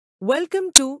Welcome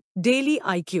to Daily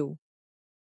IQ.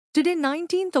 Today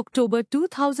 19th October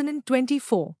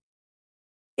 2024.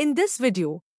 In this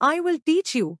video, I will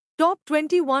teach you top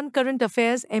 21 current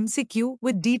affairs MCQ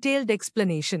with detailed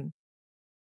explanation.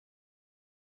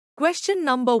 Question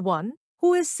number 1.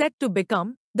 Who is set to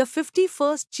become the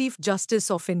 51st Chief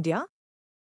Justice of India?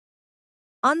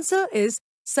 Answer is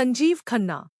Sanjeev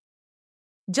Khanna.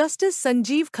 Justice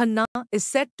Sanjeev Khanna is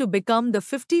set to become the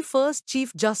 51st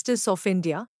Chief Justice of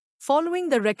India, following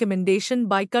the recommendation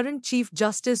by current Chief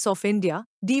Justice of India,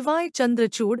 D.Y.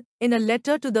 Chandrachud, in a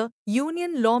letter to the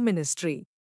Union Law Ministry.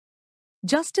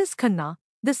 Justice Khanna,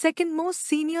 the second most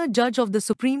senior judge of the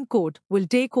Supreme Court, will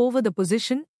take over the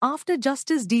position after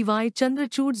Justice D.Y.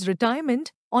 Chandrachud's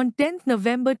retirement on 10th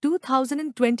November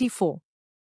 2024.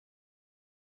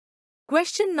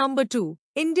 Question number 2.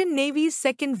 Indian Navy's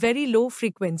second Very Low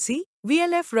Frequency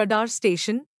 (VLF) radar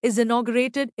station is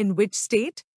inaugurated in which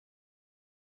state?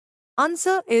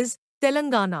 Answer is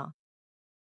Telangana.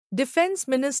 Defence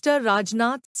Minister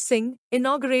Rajnath Singh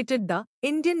inaugurated the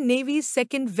Indian Navy's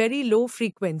second Very Low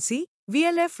Frequency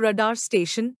 (VLF) radar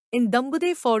station in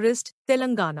Dambude Forest,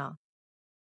 Telangana.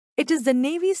 It is the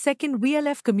Navy's second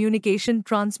VLF communication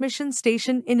transmission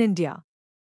station in India.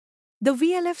 The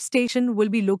VLF station will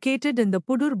be located in the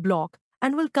Pudur block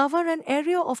and will cover an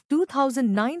area of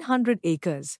 2,900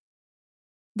 acres.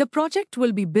 The project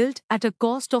will be built at a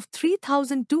cost of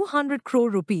 3,200 crore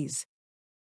rupees.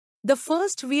 The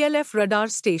first VLF radar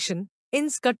station, in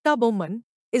Skattabomman,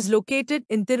 is located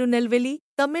in Tirunelveli,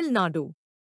 Tamil Nadu.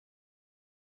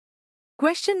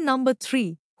 Question number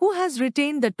 3. Who has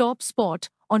retained the top spot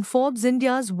on Forbes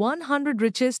India's 100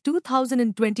 Richest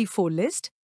 2024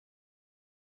 list?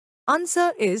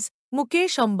 Answer is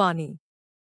Mukesh Ambani.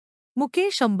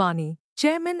 Mukesh Ambani,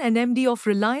 Chairman and MD of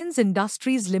Reliance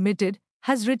Industries Limited,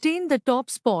 has retained the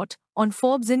top spot on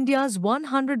Forbes India's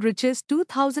 100 Richest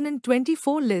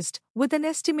 2024 list with an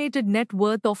estimated net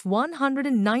worth of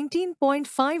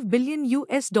 $119.5 billion.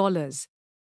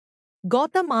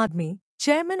 Gautam Admi,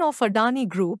 Chairman of Adani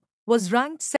Group, was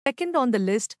ranked second on the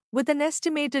list with an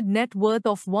estimated net worth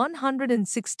of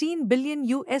 $116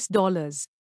 billion.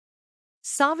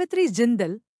 Savitri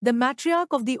Jindal, the matriarch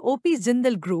of the O.P.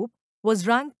 Jindal Group, was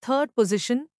ranked third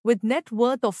position with net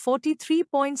worth of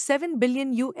 $43.7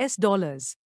 billion.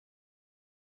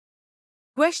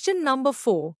 Question number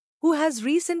 4. Who has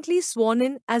recently sworn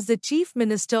in as the Chief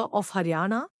Minister of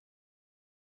Haryana?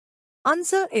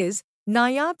 Answer is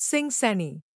Nayab Singh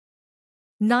Saini.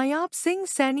 Nayab Singh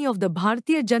Saini of the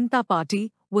Bharatiya Janata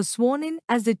Party was sworn in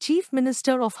as the Chief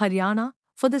Minister of Haryana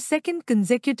for the second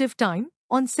consecutive time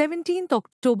on 17th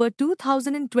October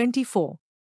 2024.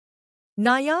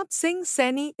 Nayab Singh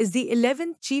Saini is the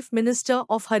 11th Chief Minister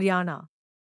of Haryana.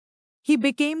 He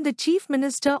became the Chief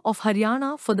Minister of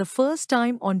Haryana for the first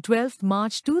time on 12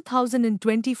 March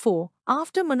 2024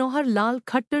 after Manohar Lal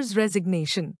Khattar's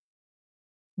resignation.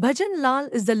 Bhajan Lal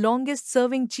is the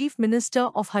longest-serving Chief Minister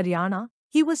of Haryana.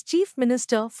 He was Chief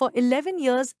Minister for 11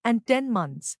 years and 10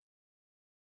 months.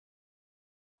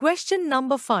 Question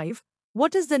number 5.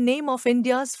 What is the name of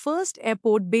India's first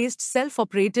airport-based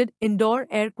self-operated indoor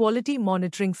air quality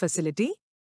monitoring facility?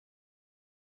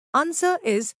 Answer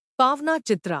is Pavna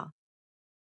Chitra.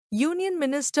 Union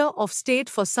Minister of State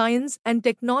for Science and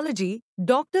Technology,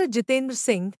 Dr. Jitendra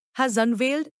Singh, has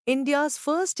unveiled India's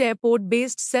first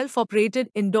airport-based self-operated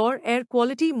indoor air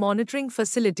quality monitoring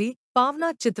facility,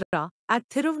 Pavna Chitra, at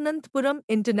Thiruvananthapuram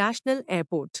International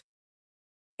Airport.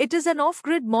 It is an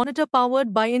off-grid monitor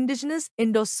powered by indigenous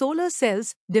indoor solar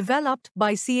cells developed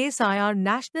by CSIR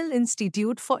National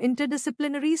Institute for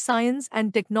Interdisciplinary Science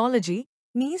and Technology,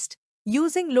 NIST,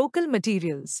 using local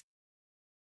materials.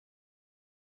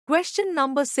 Question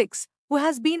number 6. Who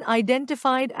has been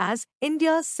identified as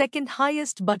India's second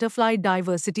highest butterfly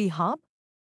diversity hub?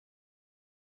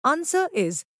 Answer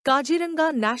is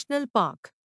Kaziranga National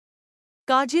Park.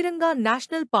 Kaziranga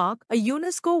National Park, a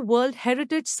UNESCO World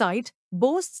Heritage Site,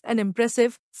 boasts an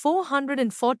impressive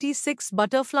 446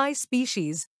 butterfly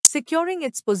species, securing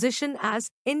its position as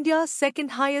India's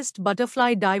second highest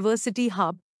butterfly diversity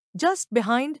hub, just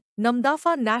behind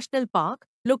Namdapha National Park,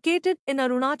 located in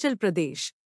Arunachal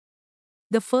Pradesh.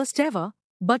 The first ever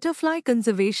Butterfly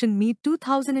Conservation Meet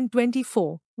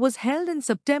 2024 was held in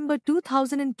September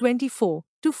 2024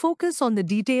 to focus on the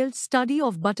detailed study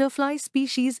of butterfly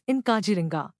species in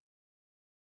Kaziranga.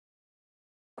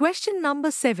 Question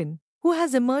number 7. Who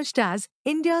has emerged as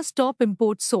India's top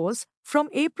import source from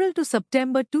April to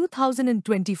September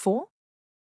 2024?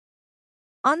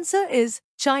 Answer is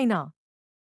China.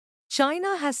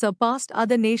 China has surpassed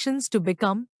other nations to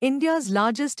become India's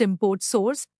largest import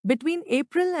source between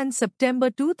April and September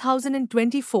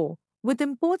 2024, with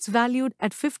imports valued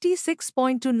at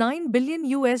 56.29 billion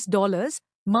US dollars,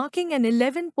 marking an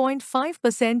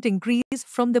 11.5% increase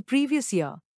from the previous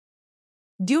year.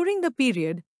 During the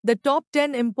period, the top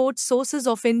 10 import sources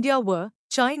of India were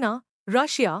China,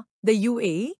 Russia, the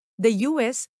UAE, the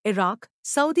US, Iraq,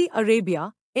 Saudi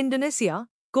Arabia, Indonesia,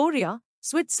 Korea,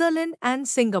 Switzerland, and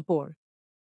Singapore.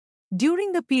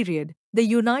 During the period, the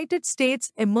United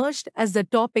States emerged as the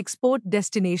top export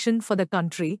destination for the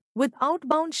country, with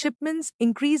outbound shipments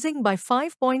increasing by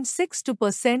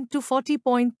 5.62% to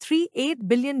 $40.38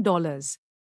 billion.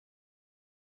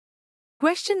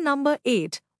 Question number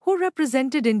 8. Who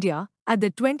represented India at the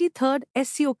 23rd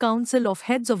SCO Council of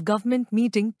Heads of Government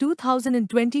meeting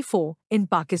 2024 in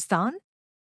Pakistan?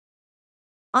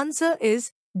 Answer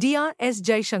is Dr.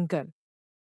 Jaishankar.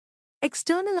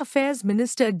 External Affairs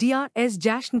Minister Dr.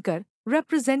 Jaishankar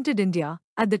represented India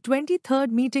at the 23rd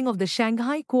meeting of the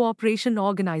Shanghai Cooperation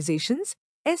Organization's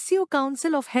SCO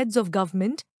Council of Heads of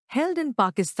Government held in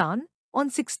Pakistan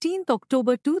on 16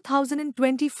 October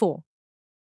 2024.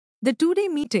 The two-day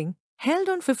meeting, held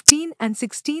on 15 and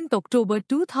 16 October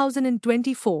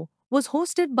 2024, was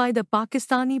hosted by the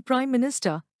Pakistani Prime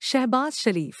Minister Shehbaz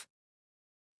Sharif.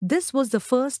 This was the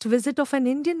first visit of an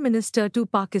Indian minister to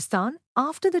Pakistan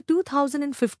after the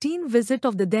 2015 visit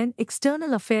of the then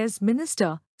External Affairs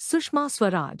Minister Sushma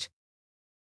Swaraj.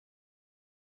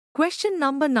 Question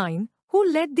number 9.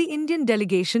 Who led the Indian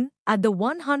delegation at the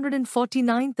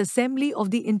 149th Assembly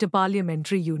of the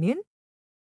Interparliamentary Union?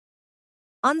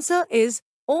 Answer is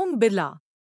Om Birla.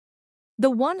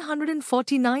 The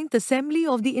 149th Assembly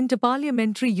of the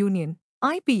Interparliamentary Union,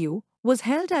 IPU, was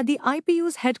held at the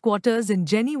IPU's headquarters in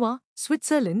Geneva,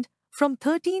 Switzerland, from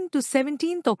 13 to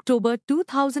 17 October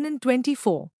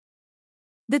 2024.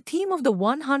 The theme of the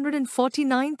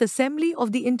 149th Assembly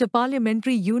of the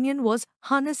Interparliamentary Union was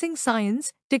Harnessing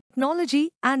Science,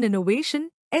 Technology and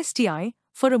Innovation, STI,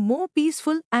 for a more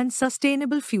peaceful and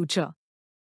sustainable future.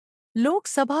 Lok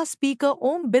Sabha Speaker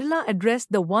Om Birla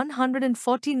addressed the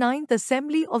 149th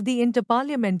Assembly of the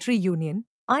Interparliamentary Union,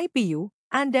 IPU,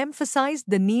 and emphasized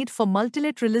the need for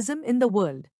multilateralism in the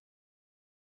world.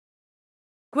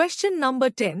 Question number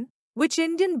 10. Which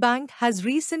Indian bank has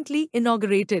recently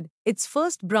inaugurated its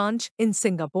first branch in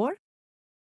Singapore?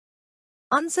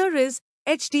 Answer is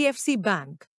HDFC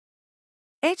Bank.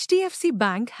 HDFC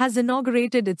Bank has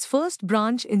inaugurated its first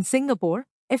branch in Singapore,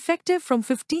 effective from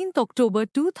 15 October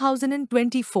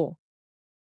 2024.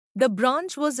 The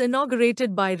branch was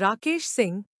inaugurated by Rakesh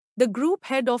Singh, the Group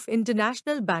Head of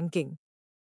International Banking.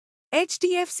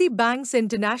 HDFC Bank's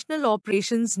international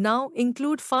operations now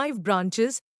include 5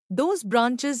 branches, those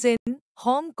branches in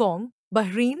Hong Kong,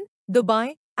 Bahrain,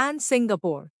 Dubai, and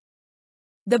Singapore.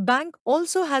 The bank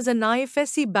also has an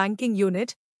IFSC banking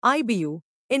unit, IBU,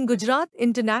 in Gujarat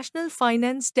International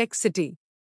Finance Tech City.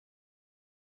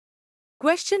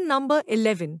 Question number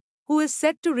 11. Who is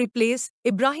set to replace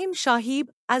Ibrahim Shahib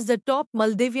as the top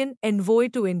Maldivian envoy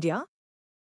to India?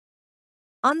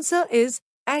 Answer is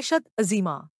Aishat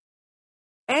Azima.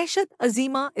 Aishat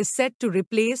Azima is set to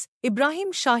replace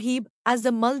Ibrahim Shahib as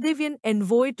the Maldivian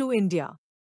envoy to India.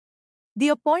 The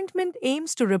appointment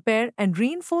aims to repair and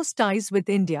reinforce ties with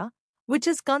India, which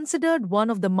is considered one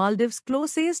of the Maldives'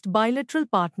 closest bilateral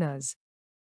partners.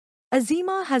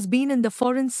 Azima has been in the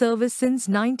Foreign Service since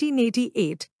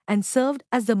 1988 and served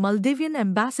as the Maldivian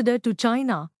ambassador to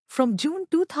China from June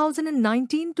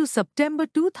 2019 to September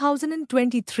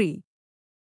 2023.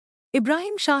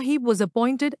 Ibrahim Shahib was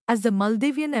appointed as the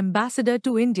Maldivian ambassador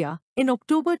to India in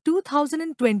October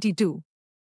 2022.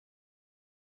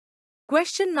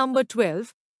 Question number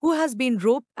 12. Who has been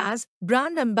roped as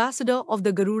brand ambassador of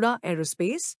the Garuda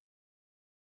Aerospace?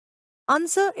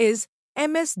 Answer is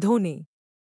MS Dhoni.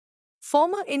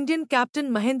 Former Indian captain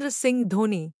Mahendra Singh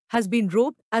Dhoni has been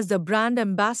roped as the brand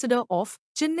ambassador of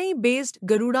Chennai-based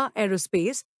Garuda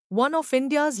Aerospace, one of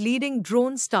India's leading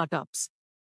drone startups.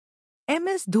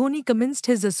 MS Dhoni commenced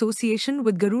his association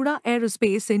with Garuda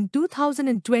Aerospace in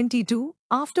 2022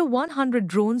 after 100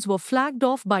 drones were flagged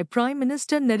off by Prime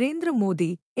Minister Narendra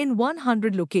Modi in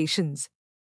 100 locations.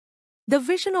 The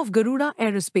vision of Garuda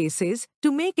Aerospace is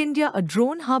to make India a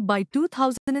drone hub by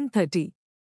 2030.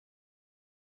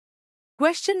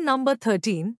 Question number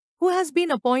 13. Who has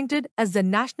been appointed as the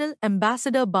National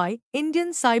Ambassador by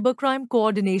Indian Cybercrime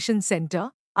Coordination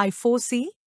Center, I4C?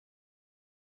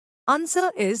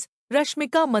 Answer is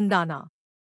Rashmika Mandana.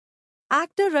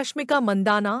 Actor Rashmika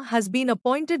Mandana has been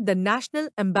appointed the National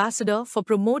Ambassador for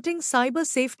Promoting Cyber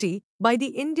Safety by the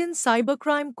Indian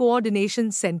Cybercrime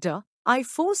Coordination Center, I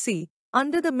foresee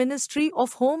under the Ministry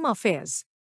of Home Affairs.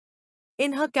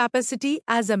 In her capacity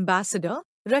as ambassador,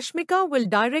 Rashmika will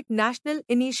direct national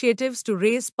initiatives to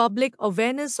raise public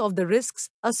awareness of the risks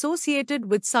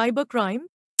associated with cybercrime,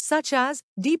 such as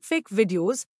deepfake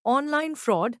videos, online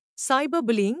fraud,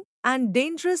 cyberbullying, and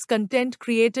dangerous content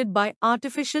created by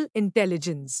artificial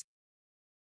intelligence.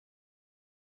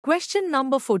 Question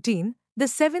number 14. The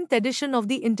 7th edition of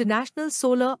the International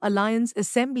Solar Alliance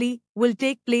Assembly will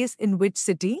take place in which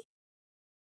city?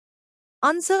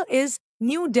 Answer is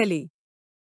New Delhi.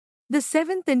 The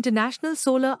 7th International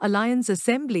Solar Alliance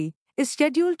Assembly is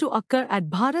scheduled to occur at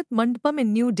Bharat Mandapam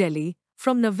in New Delhi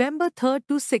from November 3rd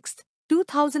to 6th,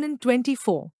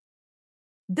 2024.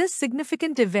 This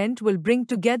significant event will bring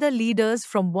together leaders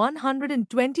from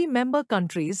 120 member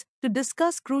countries to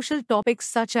discuss crucial topics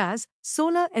such as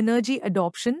solar energy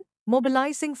adoption,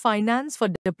 mobilizing finance for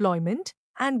deployment,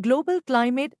 and global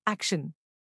climate action.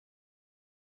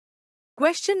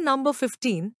 Question number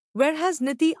 15. Where has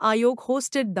Niti Aayog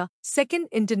hosted the 2nd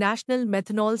International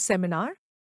Methanol Seminar?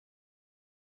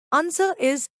 Answer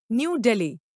is New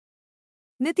Delhi.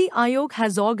 Niti Aayog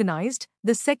has organized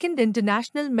the 2nd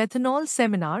International Methanol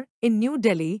Seminar in New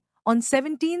Delhi on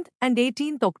 17th and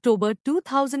 18th October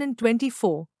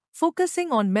 2024,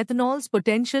 focusing on methanol's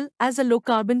potential as a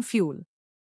low-carbon fuel.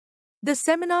 The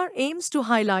seminar aims to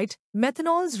highlight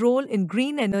methanol's role in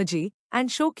green energy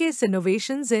and showcase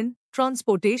innovations in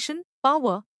transportation,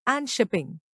 power, and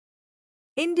shipping.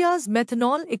 India's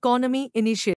Methanol Economy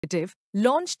Initiative,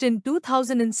 launched in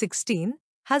 2016,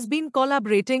 has been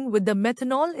collaborating with the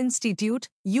Methanol Institute,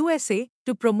 USA,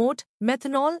 to promote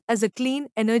methanol as a clean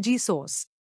energy source.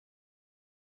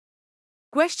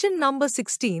 Question number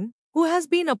 16. Who has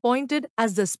been appointed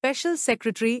as the Special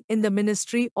Secretary in the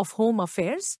Ministry of Home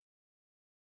Affairs?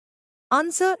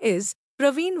 Answer is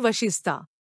Praveen Vashista.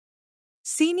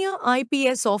 Senior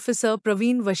IPS officer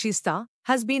Praveen Vashista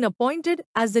has been appointed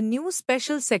as the new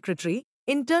Special Secretary,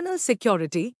 Internal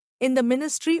Security, in the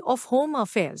Ministry of Home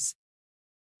Affairs.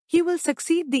 He will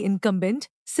succeed the incumbent,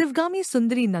 Sivgami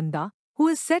Sundari Nanda, who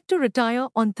is set to retire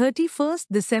on 31st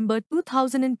December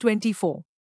 2024.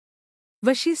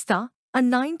 Vashista, a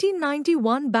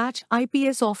 1991 batch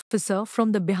IPS officer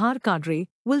from the Bihar cadre,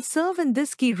 will serve in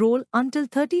this key role until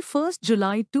 31st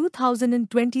July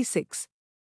 2026.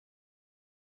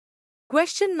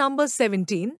 Question number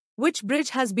 17. Which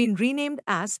bridge has been renamed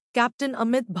as Captain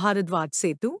Amit Bharadwaj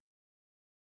Setu?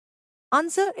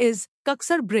 Answer is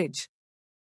Kaksar Bridge.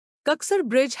 Kaksar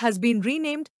Bridge has been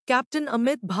renamed Captain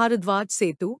Amit Bharadwaj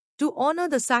Setu to honor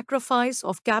the sacrifice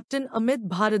of Captain Amit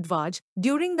Bharadwaj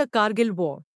during the Kargil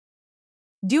War.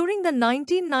 During the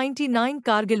 1999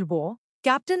 Kargil War,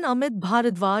 Captain Amit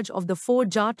Bharadwaj of the 4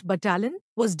 Jat Battalion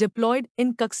was deployed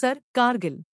in Kaksar,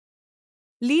 Kargil.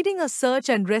 Leading a search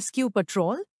and rescue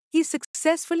patrol, he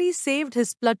successfully saved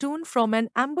his platoon from an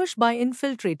ambush by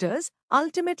infiltrators,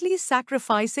 ultimately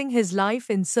sacrificing his life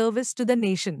in service to the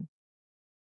nation.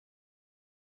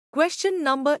 Question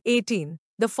number 18.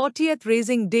 The 40th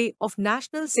Raising Day of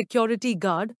National Security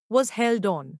Guard was held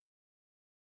on.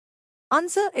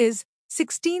 Answer is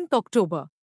 16th October.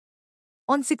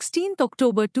 On 16th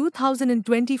October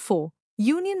 2024,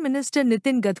 Union Minister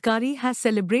Nitin Gadkari has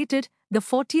celebrated the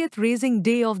 40th Raising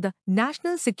Day of the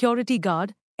National Security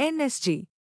Guard, NSG.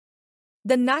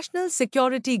 The National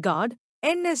Security Guard,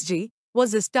 NSG,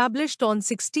 was established on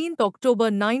 16 October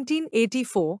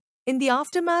 1984 in the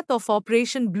aftermath of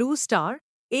Operation Blue Star,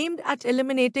 aimed at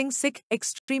eliminating Sikh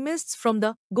extremists from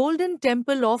the Golden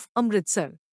Temple of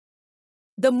Amritsar.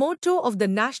 The motto of the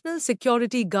National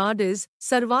Security Guard is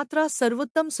Sarvatra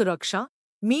Sarvottam Suraksha,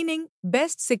 meaning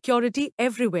best security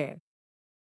everywhere.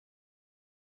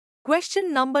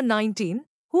 Question number 19.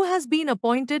 Who has been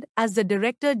appointed as the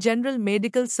Director General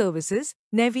Medical Services,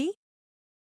 Navy?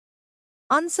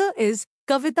 Answer is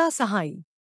Kavita Sahai.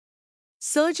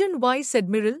 Surgeon Vice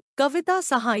Admiral Kavita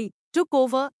Sahai took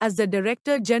over as the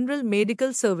Director General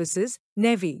Medical Services,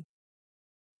 Navy.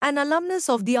 An alumnus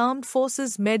of the Armed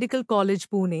Forces Medical College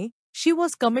Pune, she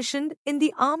was commissioned in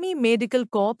the Army Medical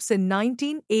Corps in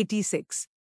 1986.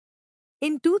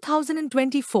 In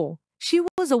 2024, she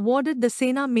was awarded the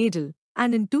Sena Medal,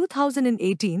 and in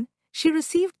 2018, she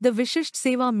received the Vishisht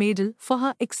Seva Medal for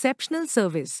her exceptional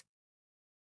service.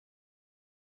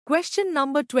 Question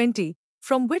number 20.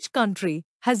 From which country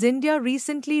has India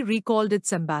recently recalled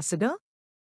its ambassador?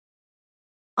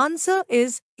 Answer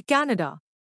is Canada.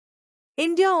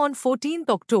 India on 14th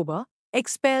October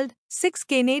expelled 6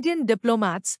 Canadian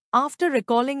diplomats after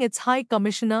recalling its High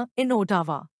Commissioner in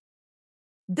Ottawa.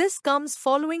 This comes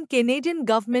following Canadian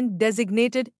government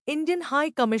designated Indian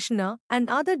High Commissioner and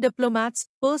other diplomats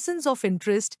persons of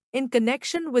interest in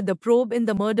connection with the probe in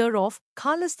the murder of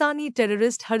Khalistani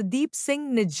terrorist Hardeep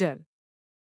Singh Nijjar.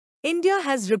 India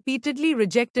has repeatedly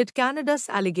rejected Canada's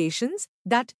allegations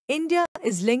that India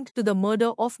is linked to the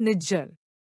murder of Nijjar.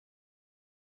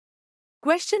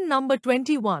 Question number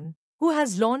 21. Who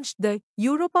has launched the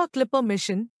Europa Clipper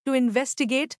mission to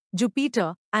investigate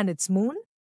Jupiter and its moon?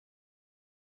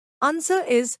 Answer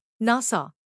is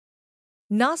NASA.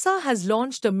 NASA has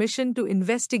launched a mission to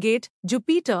investigate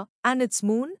Jupiter and its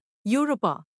moon,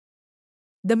 Europa.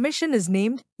 The mission is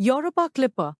named Europa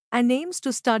Clipper and aims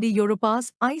to study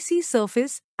Europa's icy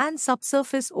surface and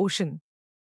subsurface ocean.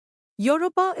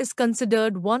 Europa is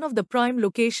considered one of the prime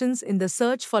locations in the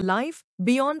search for life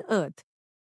beyond Earth.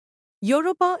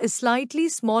 Europa is slightly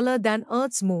smaller than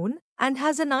Earth's moon and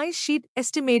has an ice sheet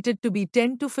estimated to be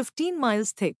 10 to 15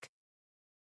 miles thick.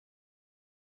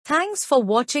 Thanks for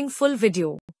watching full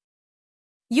video.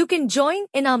 You can join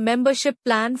in our membership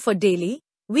plan for daily,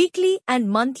 weekly and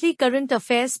monthly current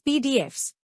affairs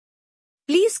PDFs.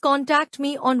 Please contact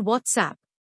me on WhatsApp.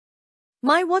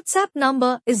 My WhatsApp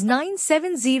number is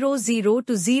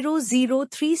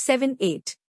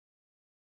 9700200378.